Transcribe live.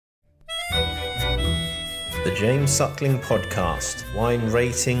the James Suckling Podcast. Wine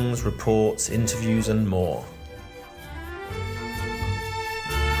ratings, reports, interviews and more.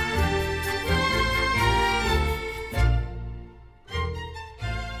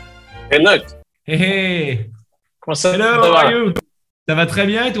 Hey, look. Hey. Comment ça Hello, how are you? Ça va très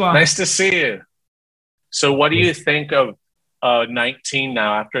bien et toi? Nice to see you. So what do you think of 19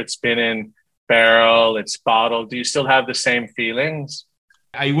 now after it's been in barrel, it's bottled? Do you still have the same feelings?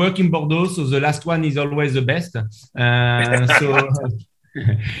 I work in Bordeaux, so the last one is always the best.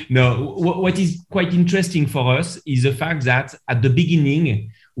 No, what is quite interesting for us is the fact that at the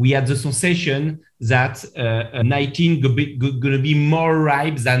beginning, we had the sensation that 19 going to be more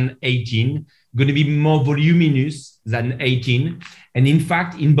ripe than 18, going to be more voluminous than 18. And in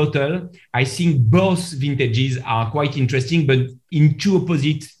fact, in bottle, I think both vintages are quite interesting, but in two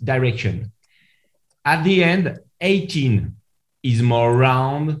opposite directions. At the end, 18 is more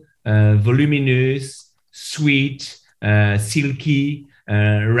round, voluminous, sweet, silky,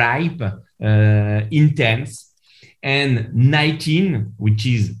 ripe, intense. And 19, which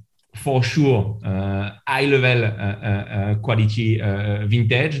is for sure high-level quality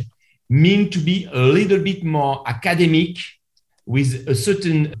vintage, mean to be a little bit more academic with a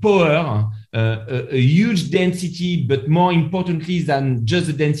certain power, a huge density, but more importantly than just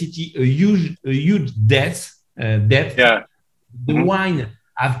the density, a huge depth. Yeah. The wine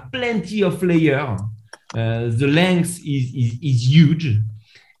have plenty of layer. The length is huge.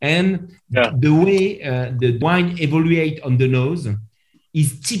 And the way the wine evaluate on the nose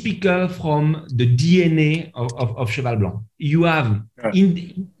is typical from the DNA of Cheval Blanc. You have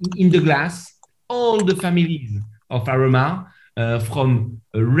in the glass all the families of aroma, from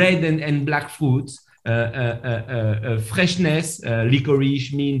red and black fruits, freshness,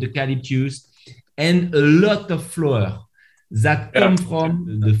 licorice, mint, eucalyptus, and a lot of flower that come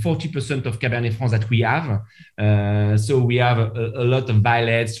from the 40% of Cabernet Franc that we have. So we have a lot of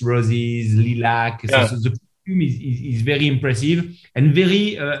violets, roses, lilac. So the perfume is very impressive and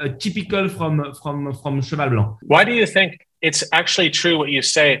very typical from Cheval Blanc. Why do you think it's actually true what you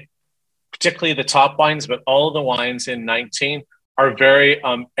say, particularly the top wines, but all the wines in 19 are very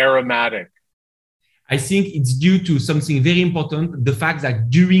aromatic? I think it's due to something very important, the fact that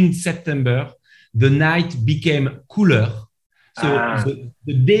during September, the night became cooler. So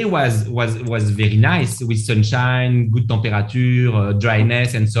the day was very nice with sunshine, good temperature,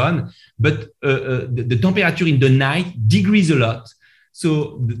 dryness, and so on. But the temperature in the night decreased a lot.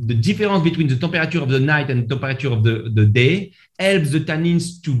 So the difference between the temperature of the night and the temperature of the day helps the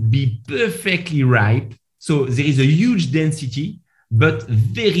tannins to be perfectly ripe. So there is a huge density, but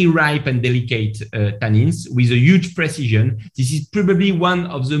very ripe and delicate tannins with a huge precision. This is probably one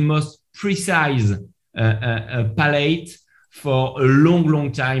of the most precise palate for a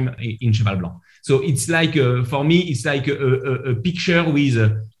long time in Cheval Blanc. So it's like, for me, it's like a picture with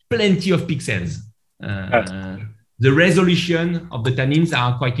plenty of pixels. The resolution of the tannins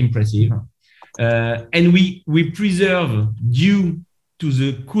are quite impressive. And we preserve, due to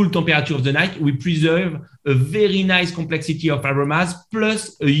the cool temperature of the night, we preserve a very nice complexity of aromas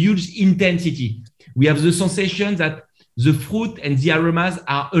plus a huge intensity. We have the sensation that the fruit and the aromas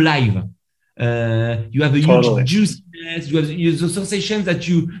are alive. You have a huge juiciness. You have the sensation that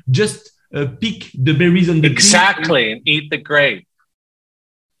you just pick the berries on the tree and eat the grape.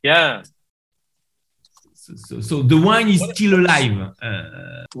 Yeah. So the wine is still alive.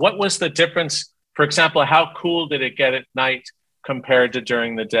 What was the difference? For example, how cool did it get at night compared to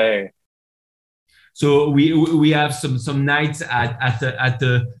during the day? So we have some nights at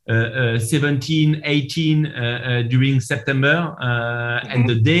 17, 18 during September, and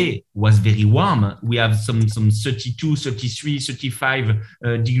the day was very warm. We have some 32, 33, 35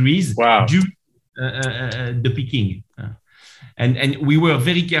 degrees due the picking. And we were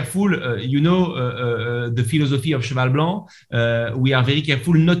very careful, the philosophy of Cheval Blanc. We are very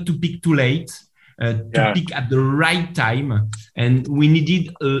careful not to pick too late. To pick at the right time, and we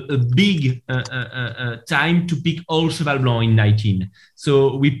needed a big time to pick all Cheval Blanc in 19.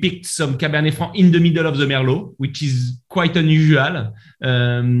 So we picked some Cabernet Franc in the middle of the Merlot, which is quite unusual.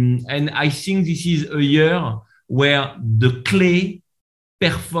 And I think this is a year where the clay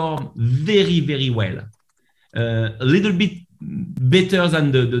performed very, very well. A little bit better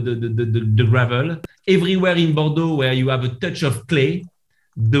than the gravel. Everywhere in Bordeaux where you have a touch of clay,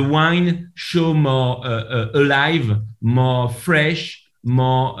 the wine show more alive, more fresh,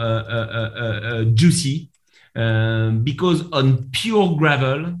 more juicy. Because on pure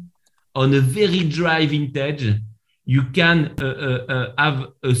gravel, on a very dry vintage, you can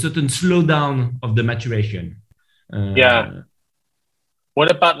have a certain slowdown of the maturation.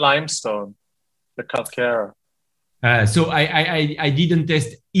 What about limestone? the calcaire. So I didn't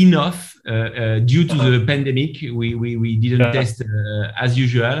test enough due to the pandemic. We didn't test as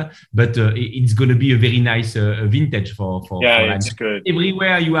usual, but it's going to be a very nice vintage for it's good.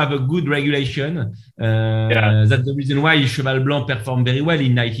 Everywhere you have a good regulation. That's the reason why Cheval Blanc performed very well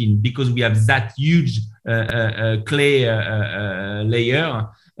in 19, because we have that huge clay layer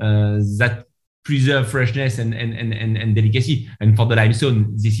that preserve freshness and delicacy. And for the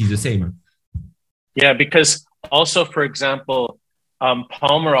limestone, this is the same. Yeah, because also, for example,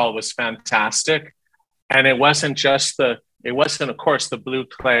 Pomerol was fantastic, and it wasn't, of course, the blue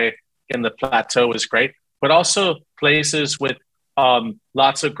clay in the plateau was great, but also places with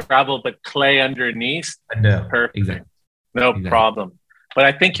lots of gravel, but clay underneath. Perfect. Exactly. No problem. But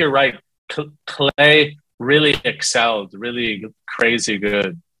I think you're right. Clay really excelled, really crazy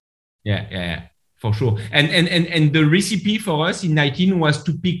good. Yeah, for sure. And the recipe for us in 19 was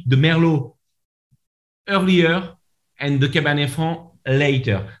to pick the Merlot earlier and the Cabernet Franc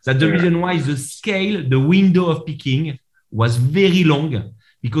later. That's the reason why the scale, the window of picking was very long,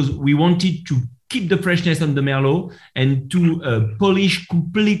 because we wanted to keep the freshness on the Merlot and to polish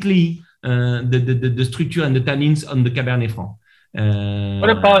completely the structure and the tannins on the Cabernet Franc.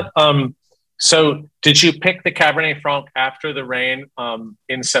 What about, so did you pick the Cabernet Franc after the rain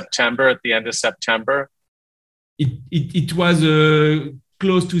in September, at the end of September? It was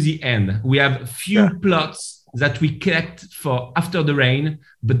close to the end. We have few plots that we kept for after the rain,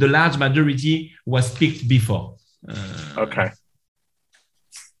 but the large majority was picked before. Okay.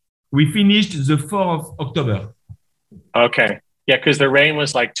 We finished the 4th of October. Okay. Yeah, because the rain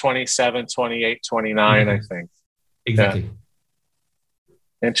was like 27, 28, 29, I think. Exactly.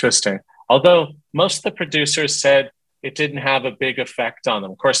 Yeah. Interesting. Although most of the producers said it didn't have a big effect on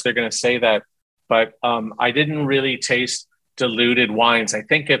them. Of course, they're going to say that, but I didn't really taste diluted wines. I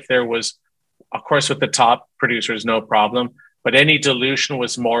think if there was, of course, with the top producers, no problem, but any dilution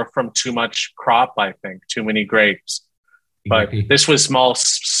was more from too much crop, I think, too many grapes. Exactly. But this was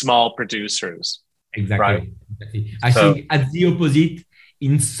small producers. Exactly. Right? Exactly. I think at the opposite,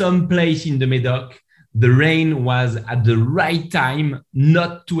 in some place in the Médoc, the rain was at the right time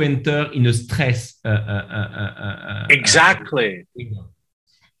not to enter in a stress. Exactly.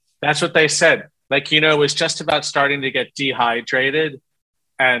 That's what they said. Like, it was just about starting to get dehydrated,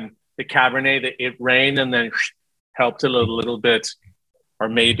 and the Cabernet, it rained and then helped it a little bit, or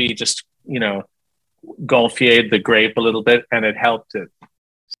maybe just, Golfiered the grape a little bit, and it helped it.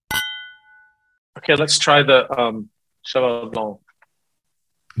 Okay, let's try the Cheval Blanc.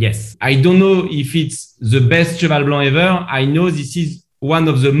 Yes, I don't know if it's the best Cheval Blanc ever. I know this is one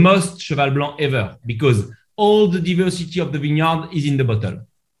of the most Cheval Blanc ever, because all the diversity of the vineyard is in the bottle.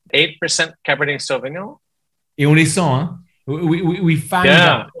 8% Cabernet Sauvignon. Et on les sent, hein. We find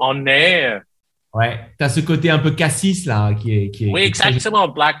that. On est. Ouais, t'as ce côté un peu cassis là qui est oui, exactement,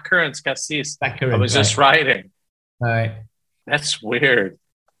 black currants, cassis. Black currants, I was just writing. Ouais. That's weird.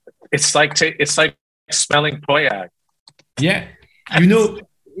 It's like smelling Pauillac. Yeah.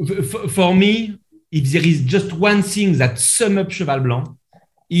 For me, if there is just one thing that sums up Cheval Blanc,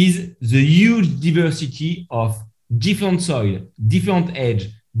 is the huge diversity of different soil, different age,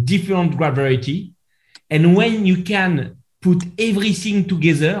 different grape variety. And when you can put everything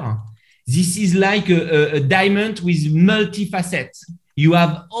together, this is like a diamond with multi-facets. You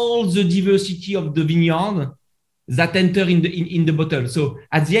have all the diversity of the vineyard that enter in the bottle. So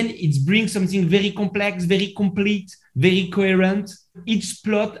at the end, it brings something very complex, very complete, very coherent. Each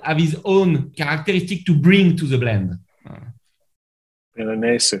plot have its own characteristic to bring to the blend.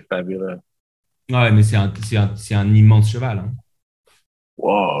 C'est fabuleux. Ouais, mais c'est un immense cheval. Hein.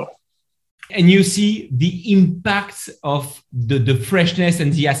 Wow. And you see the impact of the freshness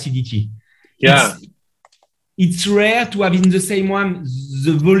and the acidity. Yeah. It's rare to have in the same one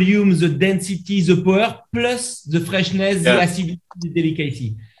the volume, the density, the power, plus the freshness, the acidity, the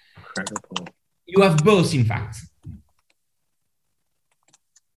delicacy. Incredible. You have both, in fact.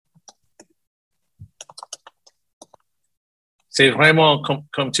 C'est vraiment,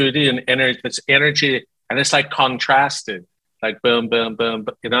 comme tu dis, it's energy, and it's like contrasted, like boom, boom, boom.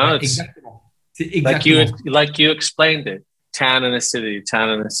 It's exactly. Like you explained it, tan and acidity.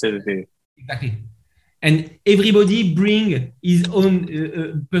 Exactly. And everybody bring his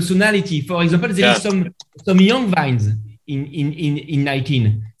own personality. For example, there is some young vines in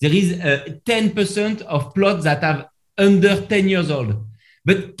 19. There is 10% of plots that have under 10 years old,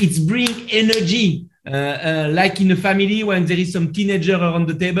 but it's bring energy. Like in a family, when there is some teenager around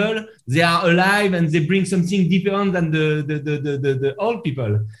the table, they are alive and they bring something different than the old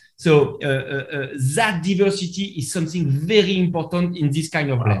people. So that diversity is something very important in this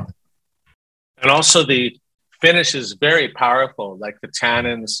kind of blend. And also the finish is very powerful, like the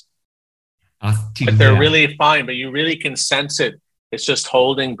tannins. Like they're really fine, but you really can sense it. It's just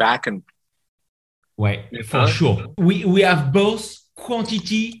holding back and. Ouais, for sure. We have both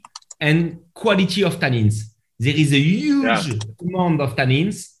quantity and quality of tannins. There is a huge amount of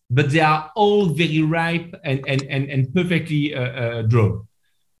tannins, but they are all very ripe and perfectly drawn.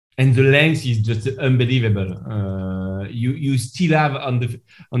 And the length is just unbelievable. You still have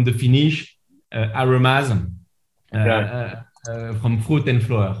on the finish aromas from fruit and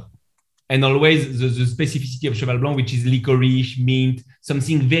flower. And always the specificity of Cheval Blanc, which is licorice, mint,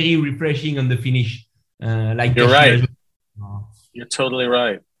 something very refreshing on the finish. Like you're right. You're totally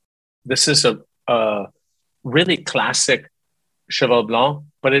right. This is a really classic Cheval Blanc,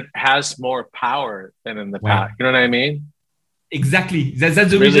 but it has more power than in the past. You know what I mean? Exactly.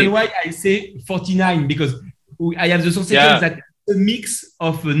 That's the reason why I say 49, because I have the sensation that a mix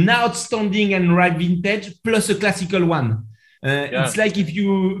of an outstanding and ripe vintage plus a classical one. It's like if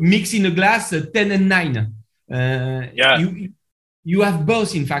you mix in a glass 10 and 9. You have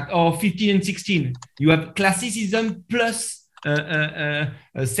both, in fact, or 15 and 16. You have classicism plus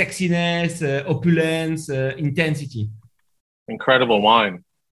sexiness, opulence, intensity. Incredible wine.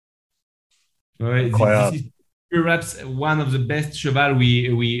 This is perhaps one of the best cheval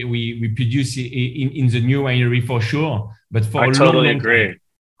we produce in the new winery for sure. But for I totally agree.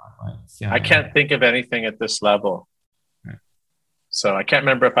 I can't think of anything at this level. So I can't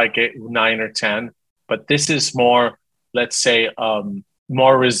remember if I get 9 or 10, but this is more, let's say,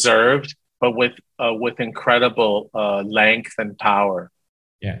 more reserved, but with incredible length and power.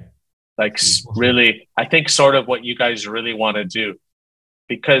 Yeah. Like really, I think sort of what you guys really want to do,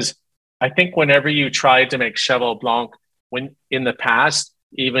 because I think whenever you tried to make Cheval Blanc, when in the past,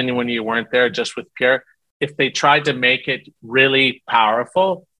 even when you weren't there, just with Pierre, if they tried to make it really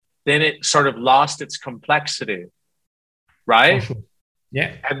powerful, then it sort of lost its complexity, right? Sure.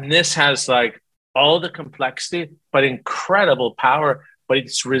 Yeah. And this has like all the complexity, but incredible power, but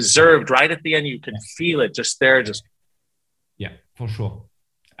it's reserved right at the end. You can feel it just there. Yeah, for sure.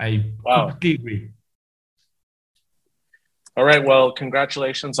 I completely agree. All right. Well,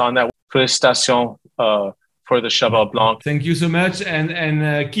 congratulations on that. Félicitations for the Cheval Blanc. Thank you so much,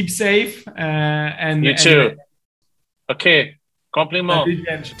 and keep safe. And you too. OK.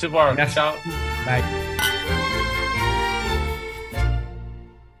 Compliment. Ciao. Bye.